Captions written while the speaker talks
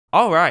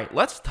All right,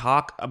 let's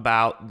talk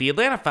about the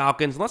Atlanta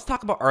Falcons. Let's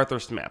talk about Arthur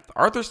Smith.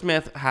 Arthur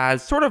Smith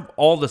has sort of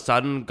all of a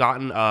sudden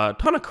gotten a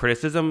ton of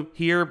criticism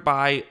here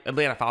by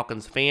Atlanta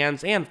Falcons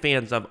fans and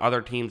fans of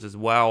other teams as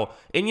well.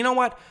 And you know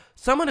what?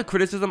 Some of the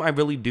criticism I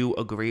really do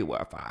agree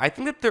with. I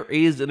think that there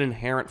is an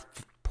inherent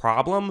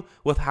problem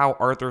with how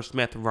Arthur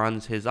Smith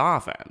runs his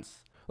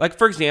offense. Like,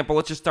 for example,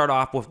 let's just start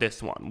off with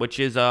this one, which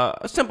is a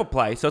simple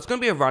play. So it's going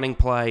to be a running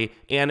play,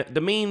 and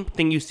the main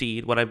thing you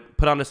see, what I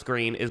put on the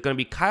screen, is going to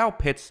be Kyle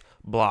Pitts'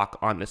 block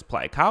on this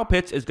play. Kyle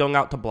Pitts is going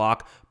out to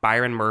block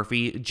Byron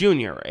Murphy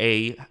Jr.,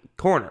 a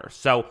corner.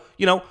 So,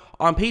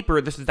 on paper,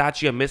 this is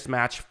actually a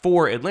mismatch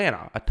for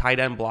Atlanta. A tight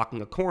end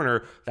blocking a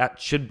corner, that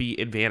should be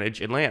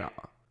advantage Atlanta.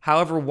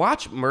 However,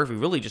 watch Murphy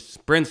really just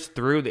sprints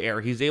through the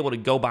air. He's able to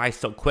go by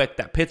so quick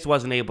that Pitts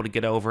wasn't able to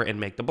get over and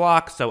make the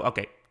block. So,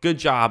 okay, good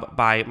job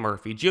by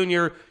Murphy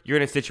Jr. You're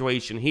in a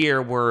situation here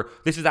where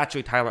this is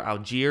actually Tyler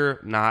Algier,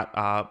 not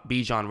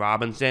Bijan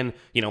Robinson.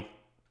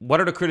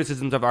 What are the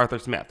criticisms of Arthur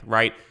Smith,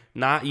 right?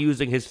 Not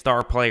using his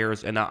star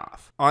players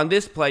enough. On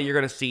this play, you're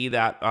going to see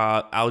that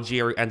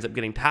Algier ends up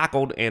getting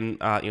tackled, and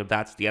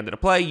that's the end of the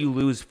play. You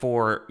lose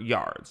 4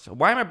 yards.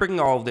 Why am I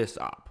bringing all of this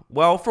up?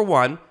 Well, for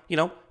one,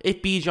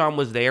 if Bijan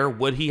was there,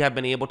 would he have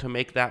been able to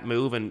make that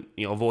move and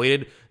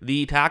avoided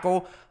the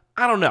tackle?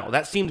 I don't know.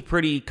 That seemed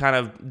pretty kind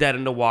of dead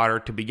in the water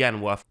to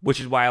begin with, which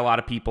is why a lot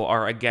of people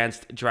are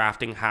against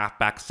drafting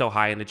halfbacks so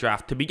high in the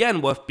draft to begin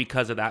with,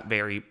 because of that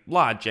very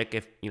logic.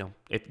 If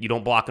you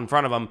don't block in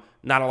front of them,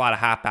 not a lot of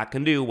halfback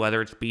can do,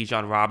 whether it's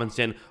Bijan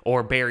Robinson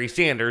or Barry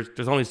Sanders.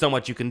 There's only so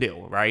much you can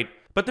do, right?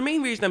 But the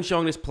main reason I'm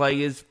showing this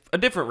play is a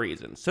different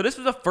reason. So this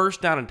was a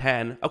 1st down and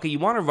 10. Okay, you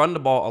want to run the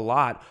ball a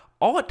lot.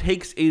 All it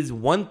takes is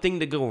one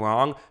thing to go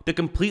wrong to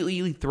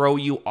completely throw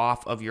you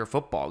off of your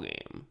football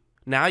game.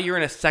 Now you're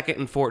in a 2nd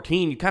and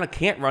 14. You kind of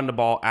can't run the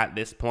ball at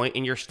this point,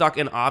 and you're stuck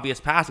in obvious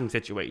passing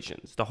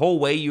situations. The whole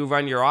way you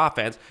run your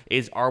offense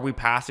is, are we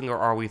passing or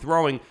are we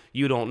throwing?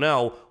 You don't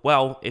know.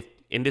 Well, if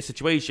in this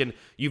situation,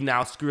 you've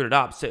now screwed it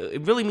up. So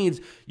it really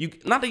means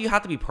not that you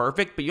have to be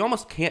perfect, but you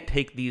almost can't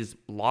take these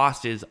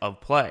losses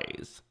of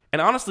plays.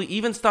 And honestly,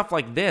 even stuff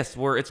like this,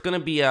 where it's going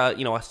to be a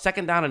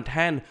 2nd down and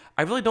 10,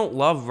 I really don't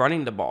love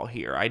running the ball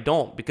here. I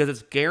don't, because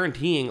it's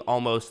guaranteeing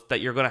almost that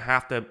you're going to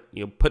have to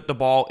put the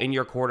ball in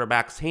your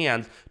quarterback's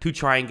hands to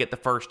try and get the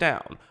 1st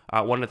down.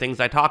 One of the things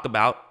I talk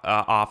about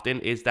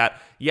often is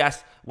that,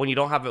 yes, when you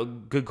don't have a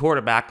good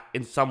quarterback,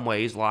 in some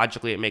ways,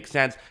 logically, it makes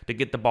sense to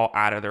get the ball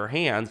out of their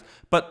hands.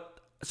 But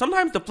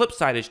sometimes the flip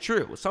side is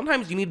true.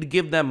 Sometimes you need to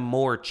give them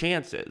more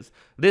chances.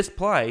 This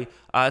play,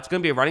 it's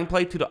going to be a running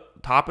play to the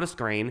top of the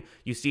screen.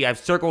 You see I've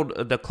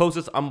circled the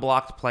closest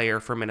unblocked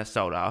player for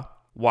Minnesota.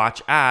 Watch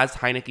as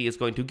Heineke is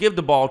going to give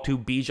the ball to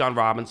Bijan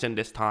Robinson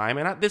this time.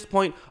 And at this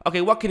point,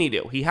 okay, what can he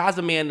do? He has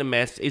a man to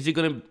miss. Is he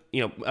going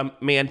to, a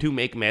man to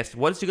make miss?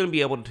 What is he going to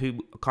be able to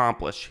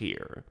accomplish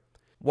here?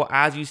 Well,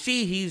 as you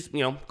see, he's,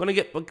 going to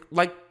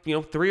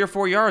get 3 or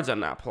 4 yards on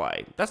that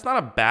play. That's not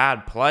a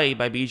bad play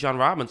by Bijan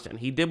Robinson.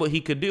 He did what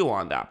he could do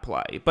on that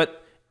play.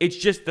 But it's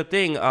just the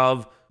thing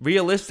of,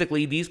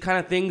 realistically, these kind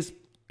of things,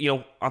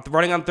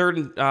 running on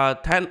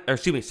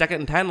 2nd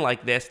and 10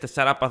 like this to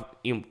set up a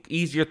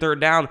easier 3rd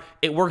down,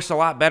 it works a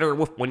lot better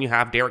when you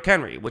have Derrick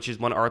Henry, which is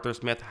when Arthur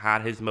Smith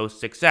had his most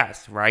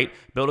success, right?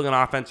 Building an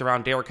offense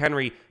around Derrick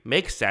Henry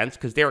makes sense,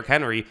 because Derrick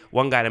Henry,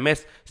 one guy to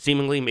miss,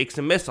 seemingly makes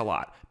him miss a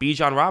lot.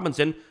 Bijan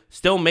Robinson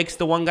still makes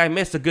the one guy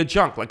miss a good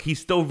chunk. Like, he's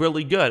still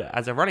really good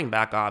as a running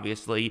back,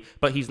 obviously,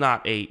 but he's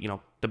not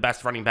the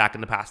best running back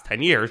in the past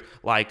 10 years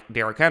like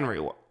Derrick Henry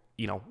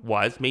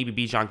was. Maybe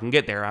Bijan can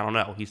get there. I don't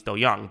know. He's still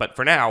young. But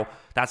for now,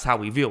 that's how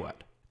we view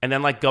it. And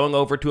then, going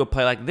over to a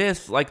play like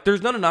this,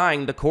 there's no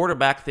denying the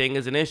quarterback thing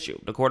is an issue.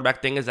 The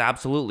quarterback thing is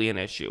absolutely an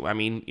issue. I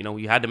mean,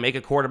 you had to make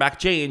a quarterback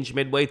change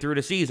midway through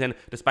the season,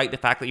 despite the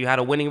fact that you had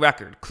a winning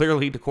record.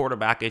 Clearly, the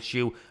quarterback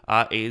issue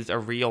is a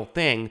real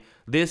thing.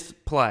 This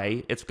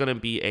play, it's going to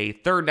be a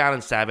 3rd down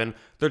and 7.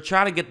 They're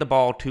trying to get the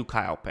ball to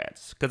Kyle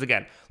Pitts. Because,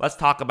 again, let's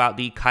talk about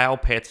the Kyle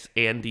Pitts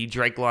and the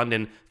Drake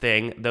London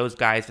thing. Those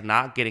guys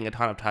not getting a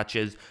ton of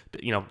touches,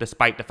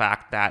 despite the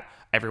fact that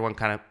everyone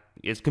kind of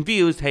is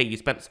confused. Hey, you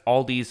spent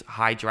all these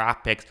high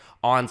draft picks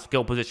on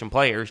skill position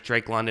players,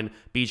 Drake London,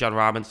 Bijan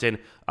Robinson,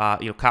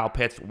 Kyle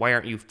Pitts. Why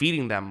aren't you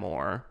feeding them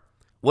more?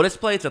 Well, this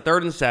play, it's a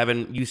 3rd and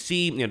 7. You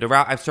see, the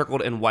route I've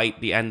circled in white,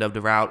 the end of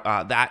the route,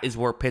 that is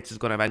where Pitts is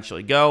going to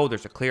eventually go.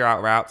 There's a clear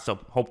out route, so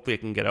hopefully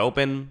it can get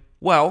open.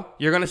 Well,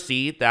 you're going to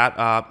see that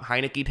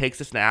Heineke takes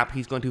a snap.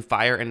 He's going to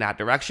fire in that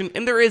direction,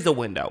 and there is a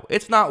window.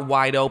 It's not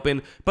wide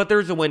open, but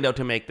there's a window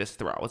to make this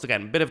throw. It's,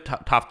 again, a bit of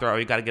tough throw.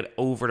 You got to get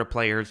over to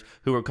players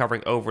who are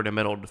covering over the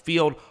middle of the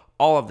field,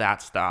 all of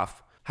that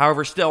stuff.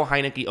 However, still,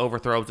 Heineke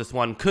overthrows this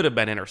one. Could have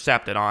been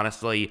intercepted,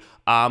 honestly.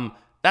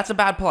 That's a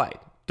bad play.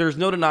 There's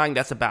no denying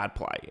that's a bad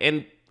play.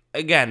 And,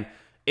 again,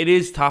 it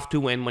is tough to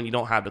win when you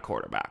don't have the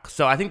quarterback.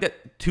 So I think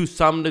that, to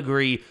some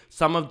degree,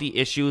 some of the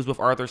issues with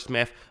Arthur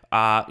Smith,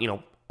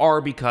 are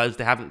because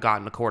they haven't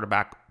gotten the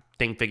quarterback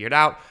thing figured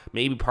out.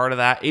 Maybe part of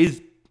that is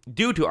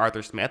due to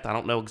Arthur Smith. I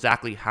don't know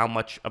exactly how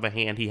much of a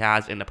hand he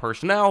has in the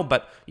personnel,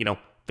 but,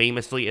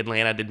 famously,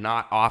 Atlanta did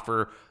not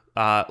offer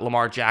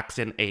Lamar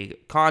Jackson a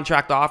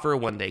contract offer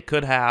when they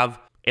could have.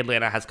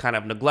 Atlanta has kind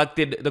of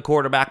neglected the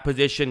quarterback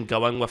position,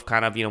 going with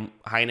kind of,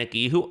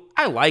 Heineke, who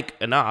I like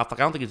enough. Like,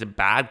 I don't think he's a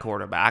bad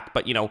quarterback,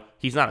 but,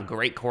 he's not a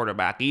great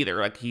quarterback either.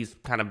 Like, he's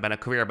kind of been a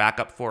career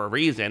backup for a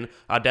reason.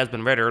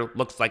 Desmond Ridder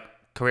looks like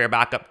career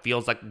backup,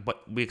 feels like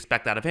what we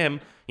expect out of him.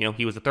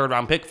 He was a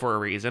third-round pick for a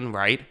reason,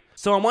 right?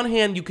 So on one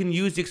hand, you can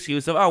use the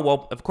excuse of, oh,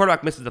 well, if a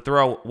quarterback misses the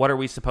throw, what are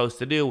we supposed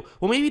to do?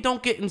 Well, maybe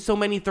don't get in so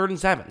many 3rd and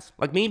 7s.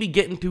 Like, maybe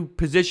get into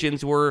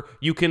positions where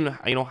you can,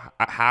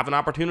 have an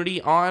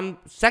opportunity on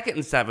 2nd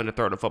and 7 to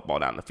throw the football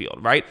down the field,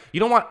 right?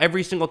 You don't want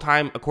every single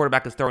time a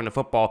quarterback is throwing the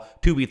football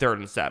to be 3rd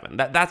and 7.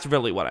 That's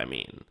really what I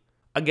mean.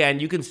 Again,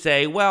 you can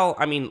say, well,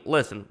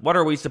 listen, what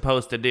are we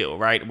supposed to do,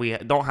 right? We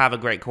don't have a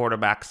great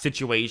quarterback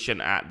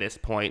situation at this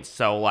point,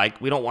 so,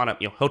 we don't want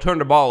to, he'll turn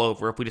the ball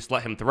over if we just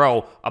let him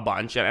throw a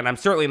bunch, and I'm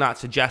certainly not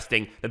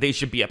suggesting that they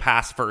should be a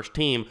pass-first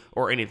team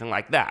or anything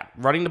like that.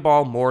 Running the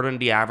ball more than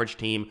the average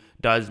team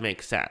does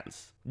make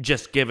sense,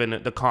 just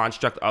given the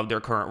construct of their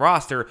current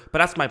roster. But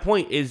that's my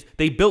point, is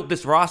they built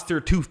this roster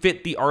to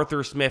fit the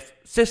Arthur Smith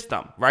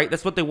system, right?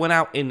 That's what they went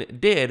out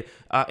and did.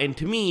 And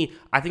to me,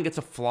 I think it's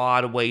a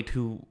flawed way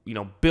to,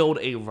 build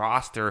a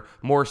roster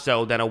more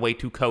so than a way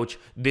to coach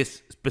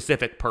this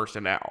specific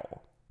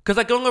personnel.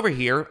 Because going over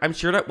here, I'm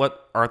sure that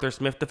what Arthur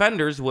Smith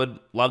defenders would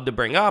love to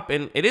bring up,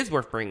 and it is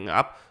worth bringing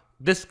up,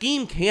 the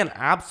scheme can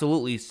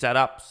absolutely set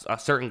up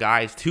certain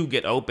guys to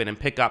get open and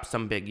pick up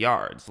some big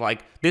yards.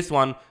 Like this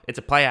one, it's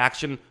a play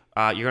action.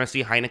 You're going to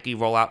see Heineke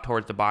roll out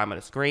towards the bottom of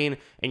the screen,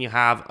 and you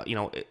have,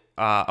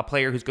 a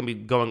player who's going to be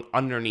going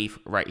underneath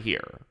right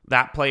here.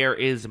 That player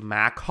is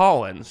Mac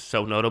Hollins,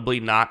 so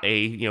notably not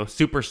a,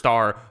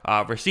 superstar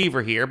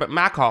receiver here, but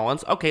Mac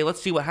Hollins. Okay,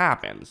 let's see what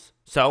happens.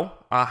 So,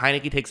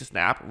 Heineke takes a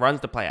snap,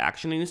 runs the play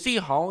action, and you see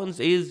Hollins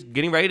is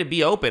getting ready to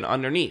be open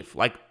underneath.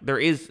 Like, there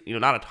is,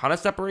 not a ton of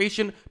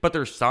separation, but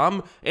there's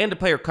some, and the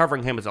player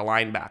covering him is a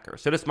linebacker,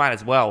 so this might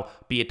as well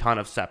be a ton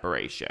of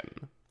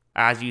separation.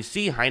 As you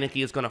see,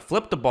 Heineke is going to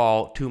flip the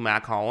ball to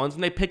Mac Hollins,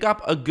 and they pick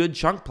up a good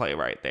chunk play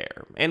right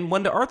there. And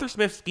when the Arthur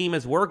Smith scheme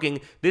is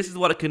working, this is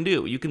what it can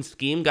do. You can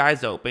scheme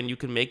guys open, you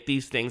can make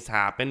these things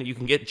happen, you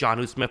can get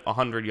Jonnu Smith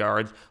 100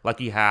 yards like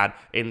he had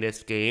in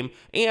this game,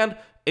 and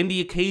in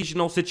the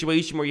occasional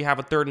situation where you have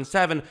a 3rd and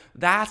 7,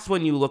 that's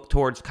when you look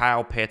towards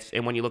Kyle Pitts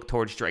and when you look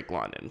towards Drake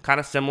London. Kind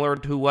of similar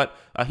to what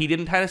he did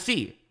in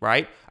Tennessee,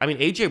 right?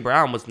 A.J.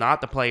 Brown was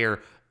not the player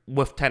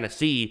with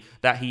Tennessee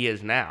that he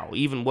is now,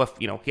 even with,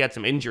 he had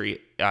some injury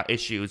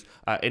issues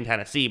in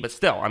Tennessee, but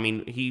still,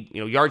 he,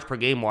 yards per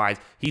game wise,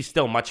 he's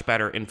still much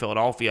better in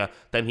Philadelphia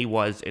than he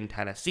was in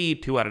Tennessee.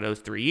 2 out of those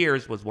 3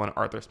 years was when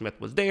Arthur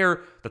Smith was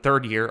there. The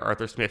 3rd year,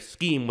 Arthur Smith's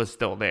scheme was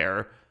still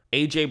there.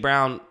 A.J.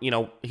 Brown,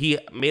 he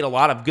made a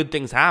lot of good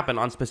things happen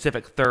on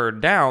specific 3rd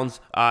downs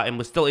and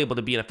was still able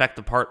to be an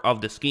effective part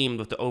of the scheme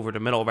with the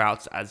over-the-middle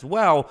routes as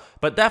well.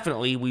 But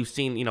definitely, we've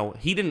seen,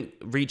 he didn't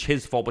reach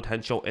his full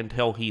potential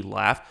until he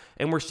left.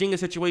 And we're seeing a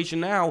situation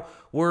now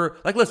where,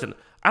 listen,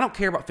 I don't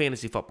care about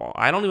fantasy football.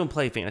 I don't even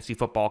play fantasy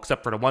football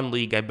except for the one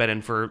league I've been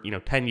in for,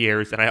 10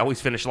 years, and I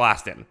always finish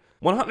last in.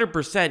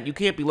 100%, you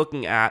can't be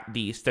looking at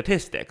the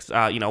statistics.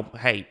 Kyle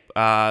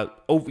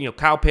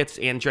Pitts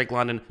and Drake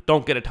London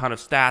don't get a ton of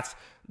stats.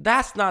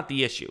 That's not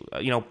the issue.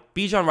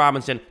 Bijan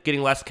Robinson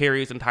getting less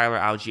carries than Tyler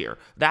Algier.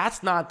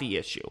 That's not the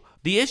issue.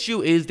 The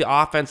issue is the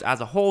offense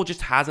as a whole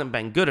just hasn't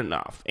been good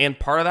enough. And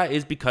part of that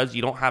is because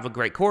you don't have a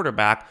great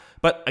quarterback.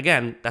 But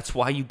again, that's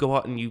why you go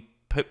out and you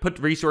put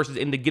resources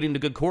into getting the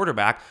good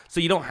quarterback, so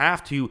you don't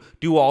have to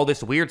do all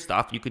this weird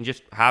stuff. You can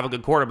just have a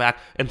good quarterback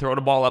and throw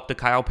the ball up to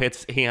Kyle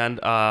Pitts and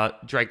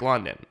Drake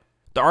London.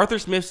 The Arthur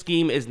Smith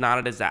scheme is not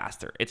a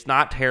disaster. It's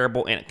not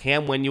terrible, and it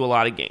can win you a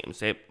lot of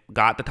games. It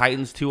got the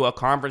Titans to a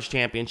conference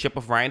championship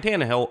with Ryan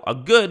Tannehill, a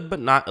good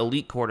but not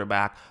elite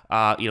quarterback,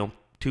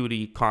 to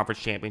the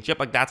conference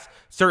championship. That's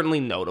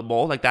certainly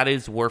notable. That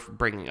is worth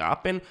bringing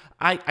up. And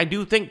I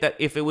do think that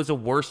if it was a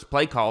worse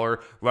play caller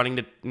running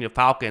the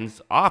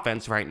Falcons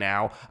offense right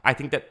now, I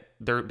think that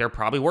they're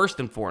probably worse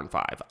than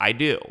 4-5. I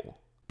do.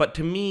 But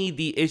to me,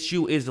 the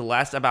issue is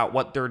less about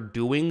what they're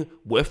doing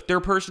with their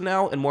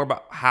personnel and more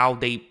about how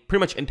they pretty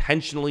much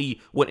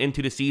intentionally went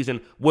into the season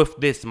with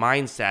this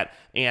mindset.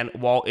 And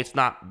while it's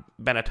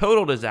not been a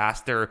total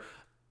disaster,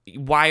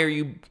 why are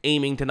you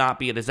aiming to not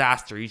be a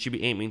disaster? You should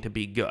be aiming to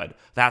be good.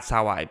 That's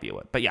how I view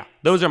it. But yeah,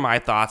 those are my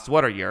thoughts.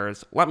 What are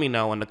yours? Let me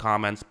know in the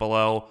comments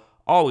below.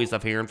 Always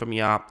love hearing from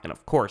you. And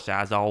of course,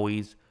 as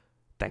always,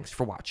 thanks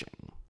for watching.